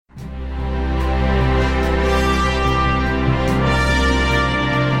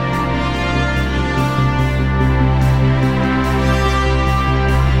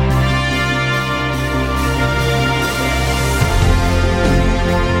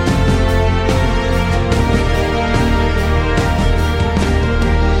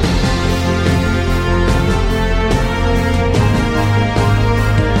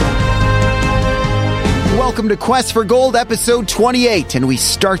welcome to Quest for Gold, episode 28. And we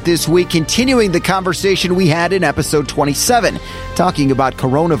start this week continuing the conversation we had in episode 27, talking about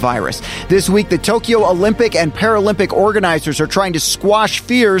coronavirus. This week, the Tokyo Olympic and Paralympic organizers are trying to squash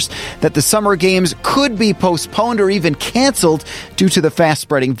fears that the Summer Games could be postponed or even canceled due to the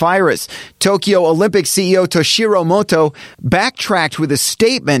fast-spreading virus. Tokyo Olympic CEO Toshiro Moto backtracked with a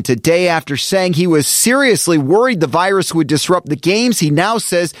statement a day after saying he was seriously worried the virus would disrupt the Games. He now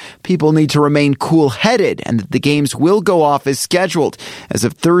says people need to remain cool-headed and that the Games will go off as scheduled. As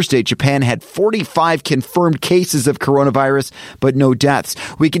of Thursday, Japan had 45 confirmed cases of coronavirus, but no deaths.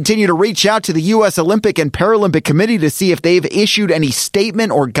 We continue to reach out to the U.S. Olympic and Paralympic Committee to see if they've issued any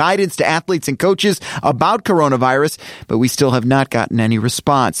statement or guidance to athletes and coaches about coronavirus, but we still have not gotten any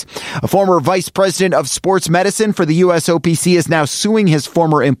response. A former vice president of sports medicine for the USOPC is now suing his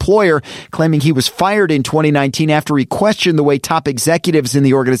former employer, claiming he was fired in 2019 after he questioned the way top executives in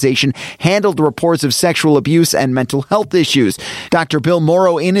the organization handled reports of sexual abuse and mental health issues. Dr. Bill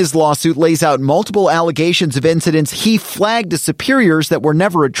Morrow, in his lawsuit, lays out multiple allegations of incidents he flagged to superiors that were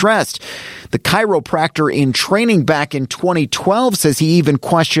never addressed. The chiropractor in training back in 2012 says he even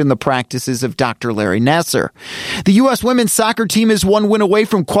questioned the practices of Dr. Larry Nassar. The U.S. women's soccer team is one win away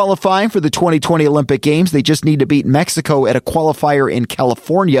from qualifying for the 2020 Olympic Games. They just need to beat Mexico at a qualifier in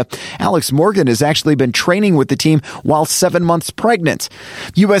California. Alex Morgan has actually been training with the team while 7 months pregnant.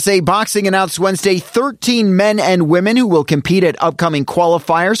 USA Boxing announced Wednesday 13 men and women who will compete at upcoming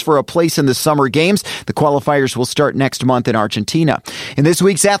qualifiers for a place in the Summer Games. The qualifiers will start next month in Argentina. In this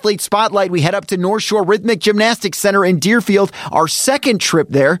week's Athlete Spotlight, we head up to North Shore Rhythmic Gymnastics Center in Deerfield, our second trip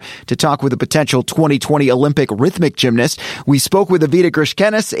there, to talk with a potential 2020 Olympic rhythmic gymnast. We spoke with Evita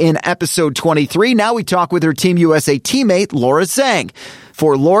Grishkenis in episode 23. Now we talk with her Team USA teammate, Laura Zhang.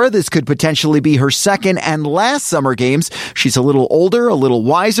 For Laura, this could potentially be her second and last Summer Games. She's a little older, a little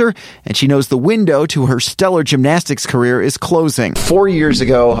wiser, and she knows the window to her stellar gymnastics career is closing. 4 years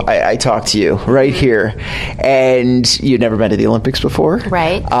ago, I talked to you right here, and you'd never been to the Olympics before.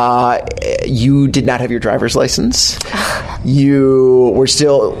 Right. You did not have your driver's license. You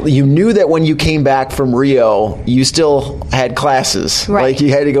knew that when you came back from Rio, you still had classes. Right. Like you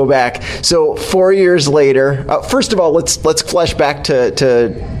had to go back. So 4 years later, first of all, let's flash back to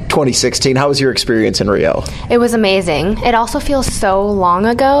 2016. How was your experience in Rio? It was amazing. It also feels so long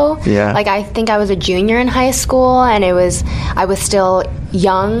ago. Yeah. Like I think I was a junior in high school, and I was still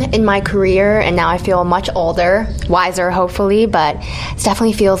young in my career, and now I feel much older, wiser hopefully, but it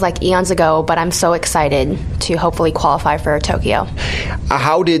definitely feels like eons ago, but I'm so excited to hopefully qualify for Tokyo.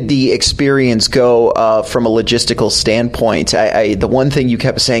 How did the experience go from a logistical standpoint? The one thing you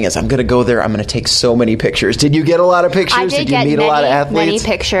kept saying is, I'm going to go there, I'm going to take so many pictures. Did you get a lot of pictures? Did you meet a lot of athletes? Many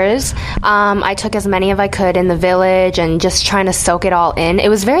pictures. I took as many as I could in the village and just trying to soak it all in. It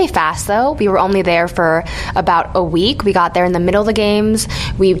was very fast though. We were only there for about a week. We got there in the middle of the games.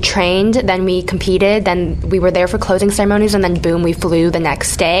 We trained, then we competed, then we were there for closing ceremonies, and then boom, we flew the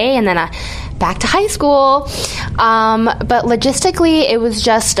next day, and then back to high school. But logistically, it was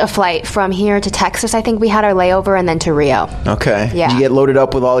just a flight from here to Texas. I think we had our layover, and then to Rio. Okay. Yeah. Did you get loaded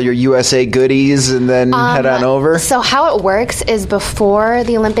up with all your USA goodies and then head on over? So how it works is before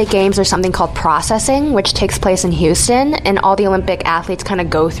the Olympic Games, there's something called processing, which takes place in Houston, and all the Olympic athletes kind of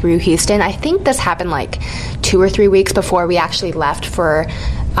go through Houston. I think this happened like 2 or 3 weeks before we actually left for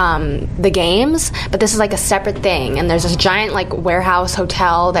the games, but this is like a separate thing, and there's this giant like warehouse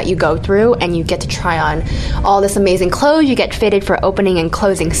hotel that you go through, and you get to try on all this amazing clothes. You get fitted for opening and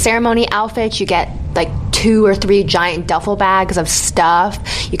closing ceremony outfits. You get like 2 or 3 giant duffel bags of stuff.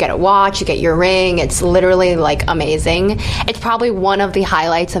 You get a watch, you get your ring. It's literally like amazing. It's probably one of the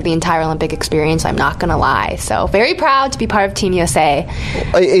highlights of the entire Olympic experience, I'm not gonna lie. So very proud to be part of Team USA.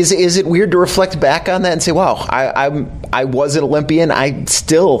 Is it weird to reflect back on that and say, wow, I was an Olympian, I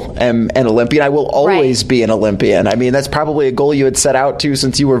still am an Olympian, I will always be an Olympian? I mean, that's probably a goal you had set out to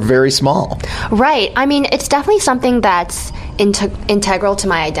since you were very small. Right. I mean, it's definitely something that's integral to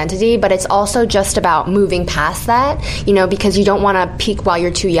my identity, but it's also just about moving past that, because you don't want to peak while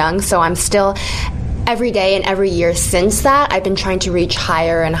you're too young. So I'm still, every day and every year since that, I've been trying to reach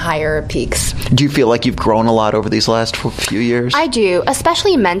higher and higher peaks. Do you feel like you've grown a lot over these last few years? I do,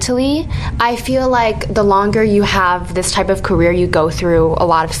 especially mentally. I feel like the longer you have this type of career, you go through a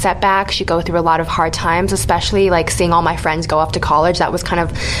lot of setbacks, you go through a lot of hard times, especially like seeing all my friends go off to college. That was kind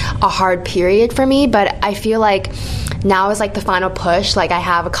of a hard period for me, but I feel like now is like the final push. Like I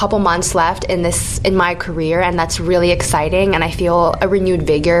have a couple months left in my career, and that's really exciting, and I feel a renewed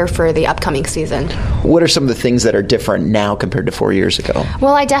vigor for the upcoming season. What are some of the things that are different now compared to 4 years ago?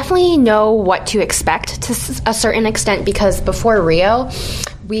 Well, I definitely know what to expect to a certain extent, because before Rio,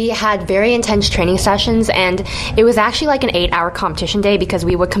 We had very intense training sessions, and it was actually like an 8-hour competition day because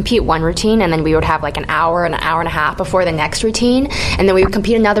we would compete one routine and then we would have like an hour and a half before the next routine, and then we would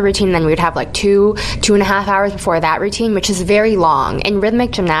compete another routine and then we would have like 2.5 hours before that routine, which is very long. In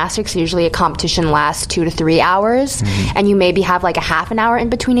rhythmic gymnastics, usually a competition lasts 2 to 3 hours, and you maybe have like a half an hour in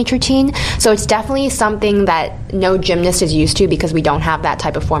between each routine. So it's definitely something that no gymnast is used to because we don't have that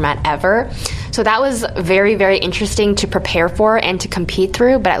type of format ever. So that was very, very interesting to prepare for and to compete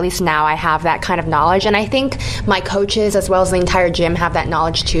through, but at least now I have that kind of knowledge. And I think my coaches, as well as the entire gym, have that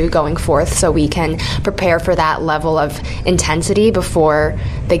knowledge too going forth, so we can prepare for that level of intensity before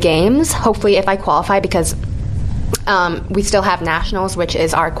the games, hopefully if I qualify, because we still have nationals, which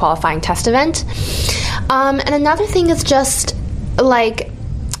is our qualifying test event. And another thing is just like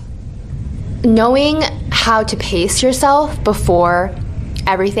knowing how to pace yourself before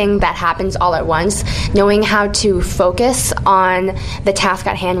everything that happens all at once, knowing how to focus on the task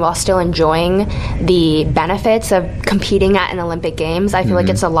at hand while still enjoying the benefits of competing at an Olympic Games. I feel like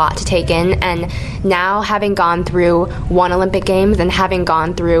it's a lot to take in, and now having gone through one Olympic Games and having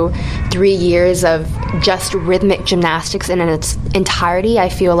gone through 3 years of just rhythmic gymnastics in its entirety, I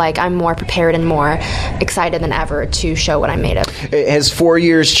feel like I'm more prepared and more excited than ever to show what I'm made of. Has 4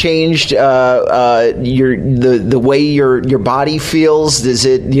 years changed the way your body feels? Is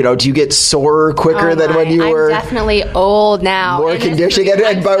it, do you get sore quicker than when you were? I'm definitely old now. More conditioning.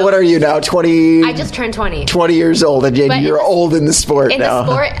 And but what are you now? 20? I just turned 20. 20 years old, and you're old in the sport now. In the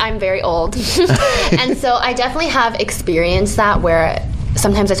sport, I'm very old. And so I definitely have experienced that where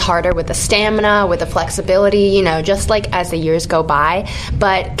sometimes it's harder with the stamina, with the flexibility, just like as the years go by.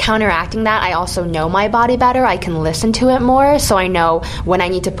 But counteracting that, I also know my body better. I can listen to it more, so I know when I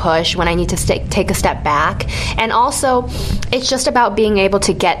need to push, when I need to take a step back. And also, it's just about being able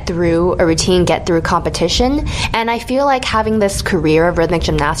to get through a routine, get through competition. And I feel like having this career of rhythmic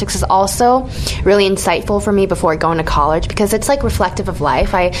gymnastics is also really insightful for me before going to college, because it's like reflective of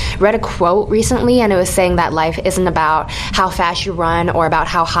life. I read a quote recently, and it was saying that life isn't about how fast you run or about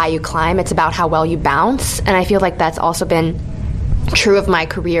how high you climb, it's about how well you bounce. And I feel like that's also been true of my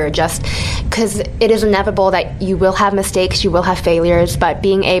career, just because it is inevitable that you will have mistakes, you will have failures, but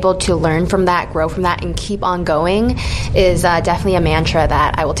being able to learn from that, grow from that, and keep on going is definitely a mantra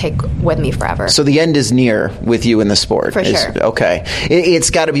that I will take with me forever. So the end is near with you in the sport. For sure. Okay. It's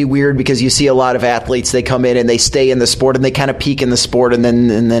got to be weird because you see a lot of athletes, they come in and they stay in the sport and they kind of peak in the sport, and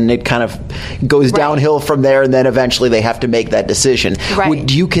then it kind of goes downhill from there, and then eventually they have to make that decision. Right.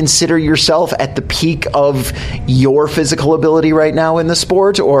 Do you consider yourself at the peak of your physical ability right now in the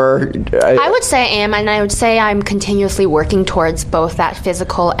sport, or? I would say I am, and I would say I'm continuously working towards both that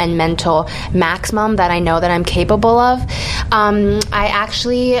physical and mental maximum that I know that I'm capable of. I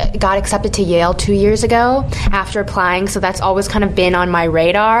actually got accepted to Yale 2 years ago after applying, so that's always kind of been on my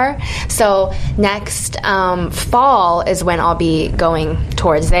radar. So next fall is when I'll be going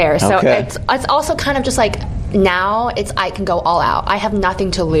towards there. So it's also kind of just like, now I can go all out. I have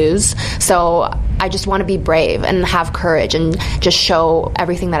nothing to lose, so I just want to be brave and have courage and just show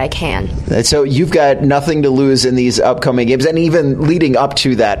everything that I can. And so you've got nothing to lose in these upcoming games, and even leading up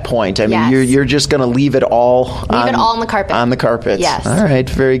to that point. I mean, you're just going to leave it all on the carpet. On the carpet. Yes. All right.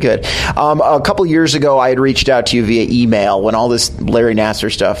 Very good. A couple years ago, I had reached out to you via email when all this Larry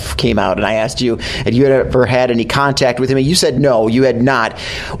Nassar stuff came out, and I asked you, had you ever had any contact with him? And you said no, you had not.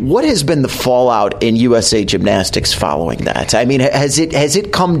 What has been the fallout in USA Gymnastics following that? I mean, has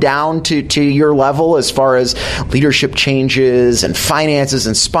it come down to your level as far as leadership changes and finances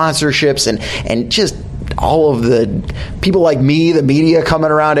and sponsorships and just all of the people like me, the media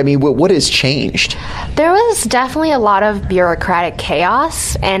coming around? I mean, what has changed? There was definitely a lot of bureaucratic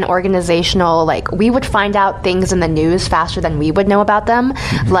chaos and organizational, we would find out things in the news faster than we would know about them,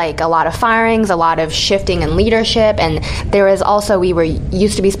 like a lot of firings, a lot of shifting in leadership, and there was also, we were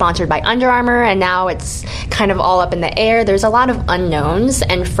used to be sponsored by Under Armour, and now it's kind of all up in the air. There's a lot of unknowns,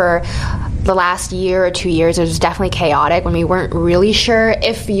 and for the last year or 2 years, it was definitely chaotic when we weren't really sure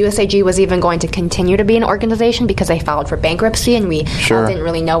if USAG was even going to continue to be an organization because they filed for bankruptcy, and we didn't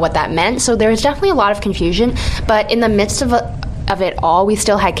really know what that meant. So there was definitely a lot of confusion. But in the midst of it all, we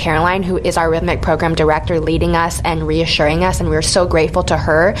still had Caroline, who is our rhythmic program director, leading us and reassuring us, and we were so grateful to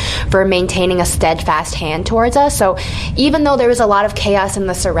her for maintaining a steadfast hand towards us. So even though there was a lot of chaos in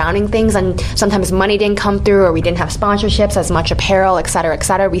the surrounding things, and sometimes money didn't come through, or we didn't have sponsorships, as much apparel, et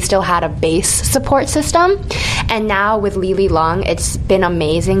cetera, we still had a base support system. And now with Lili Lung, it's been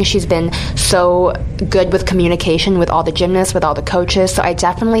amazing. She's been so good with communication with all the gymnasts, with all the coaches. So I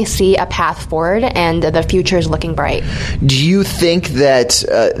definitely see a path forward, and the future is looking bright. Do you think that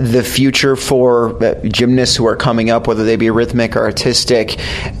the future for gymnasts who are coming up, whether they be rhythmic or artistic,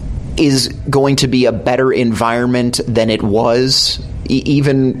 is going to be a better environment than it was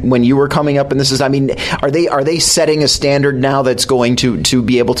even when you were coming up? And this is, I mean, are they setting a standard now that's going to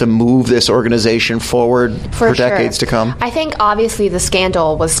be able to move this organization forward for decades to come? I think obviously the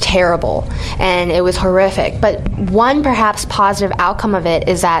scandal was terrible and it was horrific, but one perhaps positive outcome of it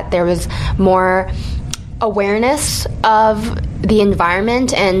is that there was more awareness of the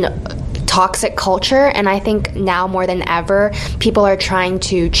environment and toxic culture, and I think now more than ever people are trying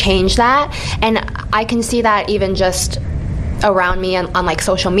to change that, and I can see that even just around me on like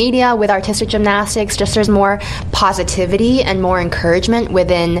social media with artistic gymnastics. Just there's more positivity and more encouragement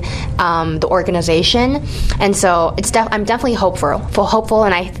within the organization, and so I'm definitely hopeful,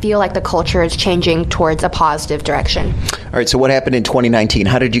 and I feel like the culture is changing towards a positive direction. All right, so what happened in 2019?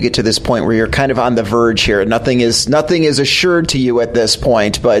 How did you get to this point where you're kind of on the verge here? Nothing is assured to you at this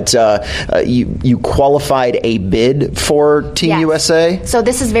point, but you qualified a bid for Team USA? So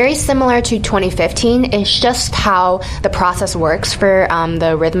this is very similar to 2015. It's just how the process works for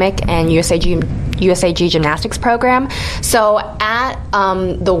the rhythmic and USAG gymnastics program. So at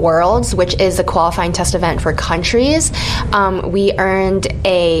the Worlds, which is a qualifying test event for countries, we earned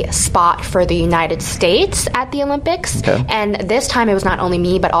a spot for the United States at the Olympics. Okay. And this time it was not only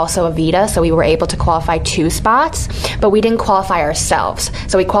me, but also Evita, so we were able to qualify 2 spots, but we didn't qualify ourselves.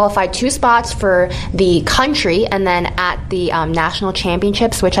 So we qualified 2 spots for the country, and then at the national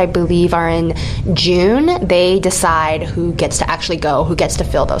championships, which I believe are in June, they decide who gets to actually go, who gets to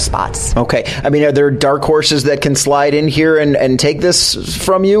fill those spots. Okay. I mean, are there dark horses that can slide in here and take this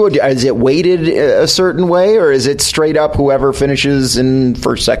from you? Is it weighted a certain way, or is it straight up whoever finishes in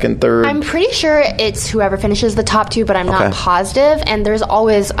first, second, third? I'm pretty sure it's whoever finishes the top 2, but I'm not positive, and there's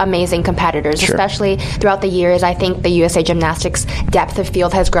always amazing competitors, especially throughout the years. I think the USA Gymnastics depth of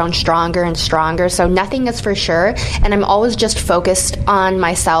field has grown stronger and stronger, so nothing is for sure, and I'm always just focused on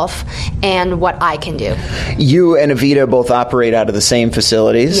myself and what I can do. You and Evita both operate out of the same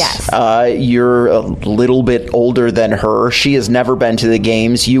facilities. Yes. You're a little bit older than her. She has never been to the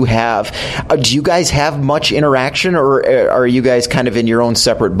games. You have. Do you guys have much interaction, or are you guys kind of in your own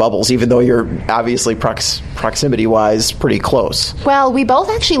separate bubbles, even though you're obviously proximity-wise pretty close? Well, we both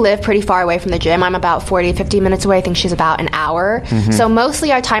actually live pretty far away from the gym. I'm about 40, 50 minutes away. I think she's about an hour. Mm-hmm. So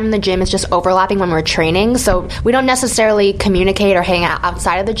mostly our time in the gym is just overlapping when we're training. So we don't necessarily communicate or hang out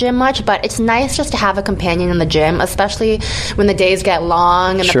outside of the gym much, but it's nice just to have a companion in the gym, especially when the days get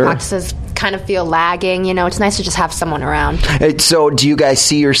long and the practices kind of feel lagging. You know, it's nice to just have someone around. So do you guys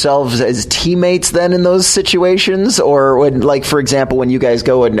see yourselves as teammates then in those situations? Or when, like, for example, when you guys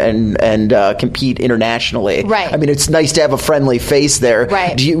go and compete internationally, right? I mean, it's nice to have a friendly face there.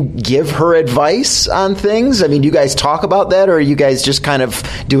 Right. Do you give her advice on things? I mean, do you guys talk about that, or are you guys just kind of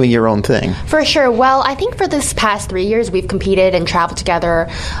doing your own thing? For sure. Well, I think for this past 3 years, we've competed and traveled together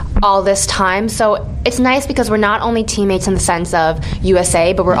all this time. So it's nice because we're not only teammates in the sense of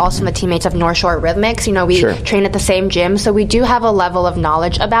USA, but we're also the teammates of North Shore Rhythmics. You know, we train at the same gym, so we do have a level of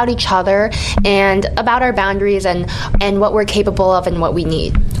knowledge about each other and about our boundaries and what we're capable of and what we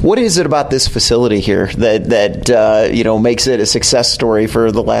need. What is it about this facility here that makes it a success story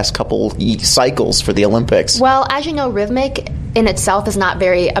for the last couple cycles for the Olympics? Well, as you know, rhythmic in itself is not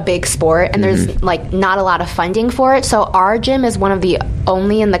a big sport, and there's not a lot of funding for it. So our gym is one of the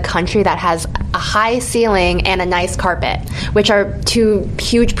only in the country that has a high ceiling and a nice carpet, which are 2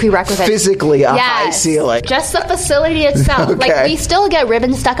 huge prerequisites. Physically, high ceiling. Just the facility itself. Okay. Like, we still get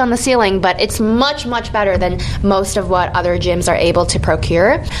ribbons stuck on the ceiling, but it's much, much better than most of what other gyms are able to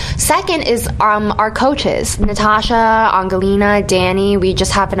procure. Second is our coaches, Natasha, Angelina, Danny. We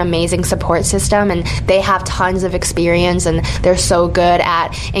just have an amazing support system, and they have tons of experience, and they're so good at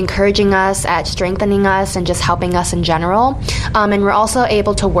encouraging us, at strengthening us, and just helping us in general. And we're also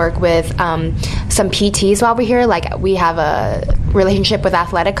able to work with some PTs while we're here. Like, we have a relationship with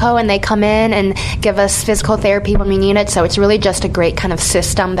Athletico, and they come in and give us physical therapy when we need it. So it's really just a great kind of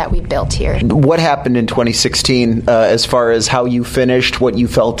system that we built here. What happened in 2016 as far as how you finished, what you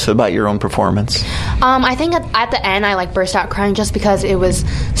felt about your own performance? I think at the end I burst out crying just because it was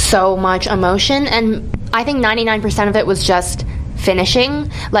so much emotion, and I think 99% of it was just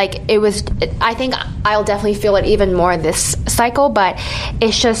finishing. I think I'll definitely feel it even more this cycle, but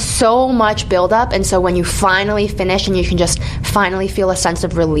it's just so much buildup, and so when you finally finish and you can just finally feel a sense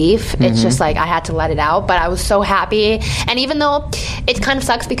of relief, it's just like I had to let it out. But I was so happy, and even though it kind of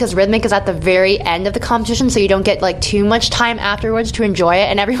sucks because rhythmic is at the very end of the competition, so you don't get too much time afterwards to enjoy it,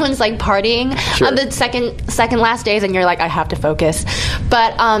 and everyone's partying on the second last days, and you're like, I have to focus.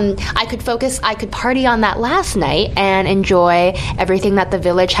 But I could party on that last night and enjoy everything that the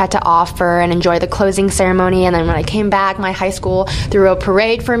village had to offer and enjoy the closing ceremony. And then when I came back, my high school threw a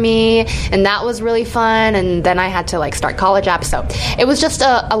parade for me, and that was really fun. And then I had to like start college apps. So it was just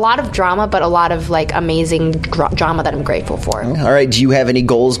a lot of drama, but a lot of like amazing drama that I'm grateful for. All right. Do you have any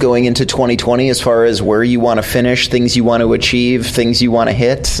goals going into 2020 as far as where you want to finish, things you want to achieve, things you want to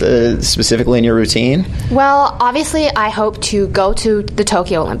hit specifically in your routine? Well, obviously, I hope to go to the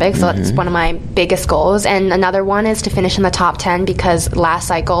Tokyo Olympics. So that's one of my biggest goals. And another one is to finish in the top 10, because last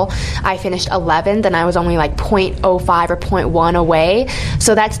cycle I finished 11th and I was only like 0.05 or 0.1 away.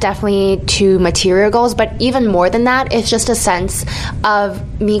 So that's definitely two material goals. But even more than that, it's just a sense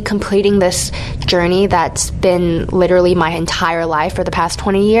of me completing this journey that's been literally my entire life for the past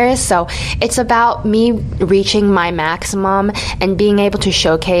 20 years. So it's about me reaching my maximum and being able to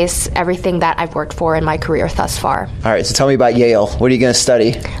showcase everything that I've worked for in my career thus far. All right, so tell me about Yale. What are you going to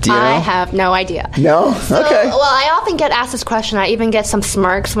study? Do you know? I have no idea. No? So, okay. Well, I often get asked this question. I even get some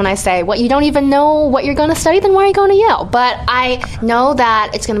smirks when I say, "What, you don't even know what you're going to study? Then why are you going to Yale?" But I know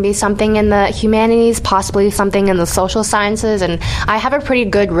that it's going to be something in the humanities, possibly something in the social sciences, and I have a pretty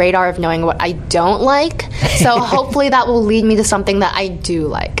good radar of knowing what I don't like. So hopefully that will lead me to something that I do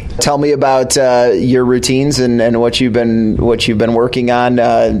like. Tell me about your routines and what you've been working on.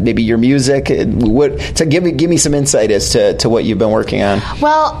 Maybe your music. Give me some insight as to what you've been working on.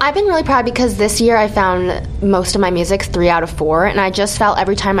 Well, I've been really proud because this year I found most of my music 3 out of 4, and I just felt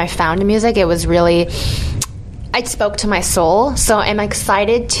every time I found a music, it was really. It spoke to my soul, so I'm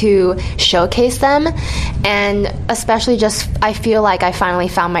excited to showcase them, and especially just I feel like I finally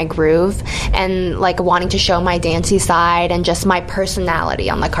found my groove and like wanting to show my dancey side and just my personality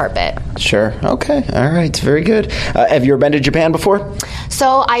on the carpet. Sure. Okay. All right. Very good. Have you ever been to Japan before?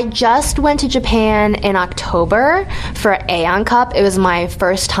 So I just went to Japan in October for Aeon Cup. It was my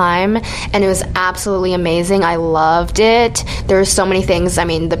first time, and it was absolutely amazing. I loved it. There were so many things. I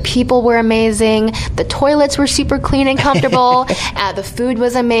mean, the people were amazing. The toilets were super clean and comfortable. The food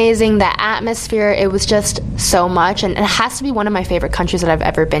was amazing. The atmosphere, it was just so much. And it has to be one of my favorite countries that I've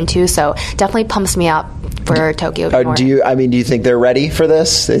ever been to. So definitely pumps me up for Tokyo. Do you think they're ready for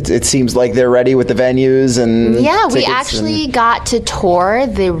this? It seems like they're ready with the venues and yeah. We actually got to tour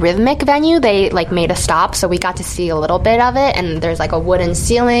the Rhythmic venue. They like made a stop, so we got to see a little bit of it. And there's like a wooden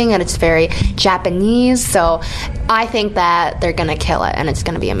ceiling, and it's very Japanese. So I think that they're gonna kill it, and it's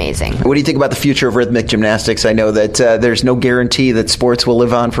gonna be amazing. What do you think about the future of rhythmic gymnastics? I know that there's no guarantee that sports will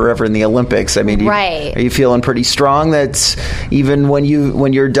live on forever in the Olympics. I mean, right. Are you feeling pretty strong that even when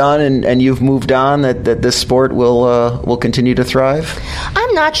you're done and you've moved on, that this sport will continue to thrive?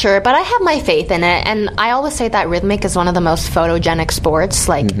 I'm not sure, but I have my faith in it, and I always say that rhythmic is one of the most photogenic sports.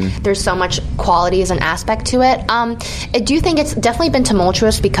 Like, there's so much qualities and aspect to it. I do think it's definitely been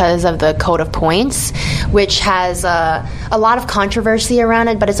tumultuous because of the code of points, which has a lot of controversy around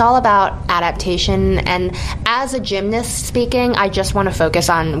it, but it's all about adaptation. And as a gymnast speaking, I just want to focus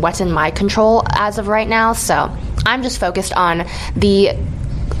on what's in my control as of right now. So I'm just focused on the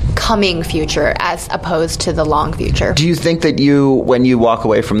coming future as opposed to the long future. Do you think that when you walk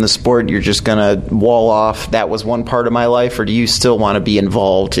away from the sport, you're just going to wall off, that was one part of my life, or do you still want to be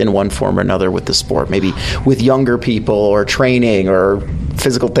involved in one form or another with the sport, maybe with younger people or training or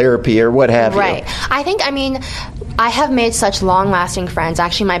physical therapy or what have you? Right. I have made such long-lasting friends,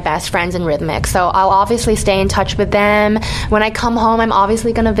 actually my best friends in Rhythmic, so I'll obviously stay in touch with them. When I come home, I'm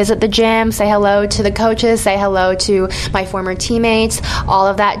obviously going to visit the gym, say hello to the coaches, say hello to my former teammates, all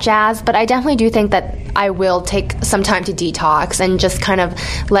of that jazz, but I definitely do think that I will take some time to detox and just kind of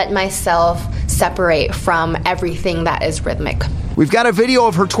let myself separate from everything that is Rhythmic. We've got a video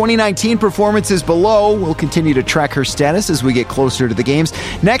of her 2019 performances below. We'll continue to track her status as we get closer to the games.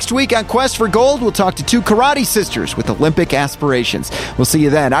 Next week on Quest for Gold, we'll talk to two karate sisters with Olympic aspirations. We'll see you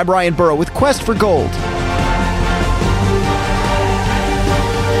then. I'm Ryan Burrow with Quest for Gold.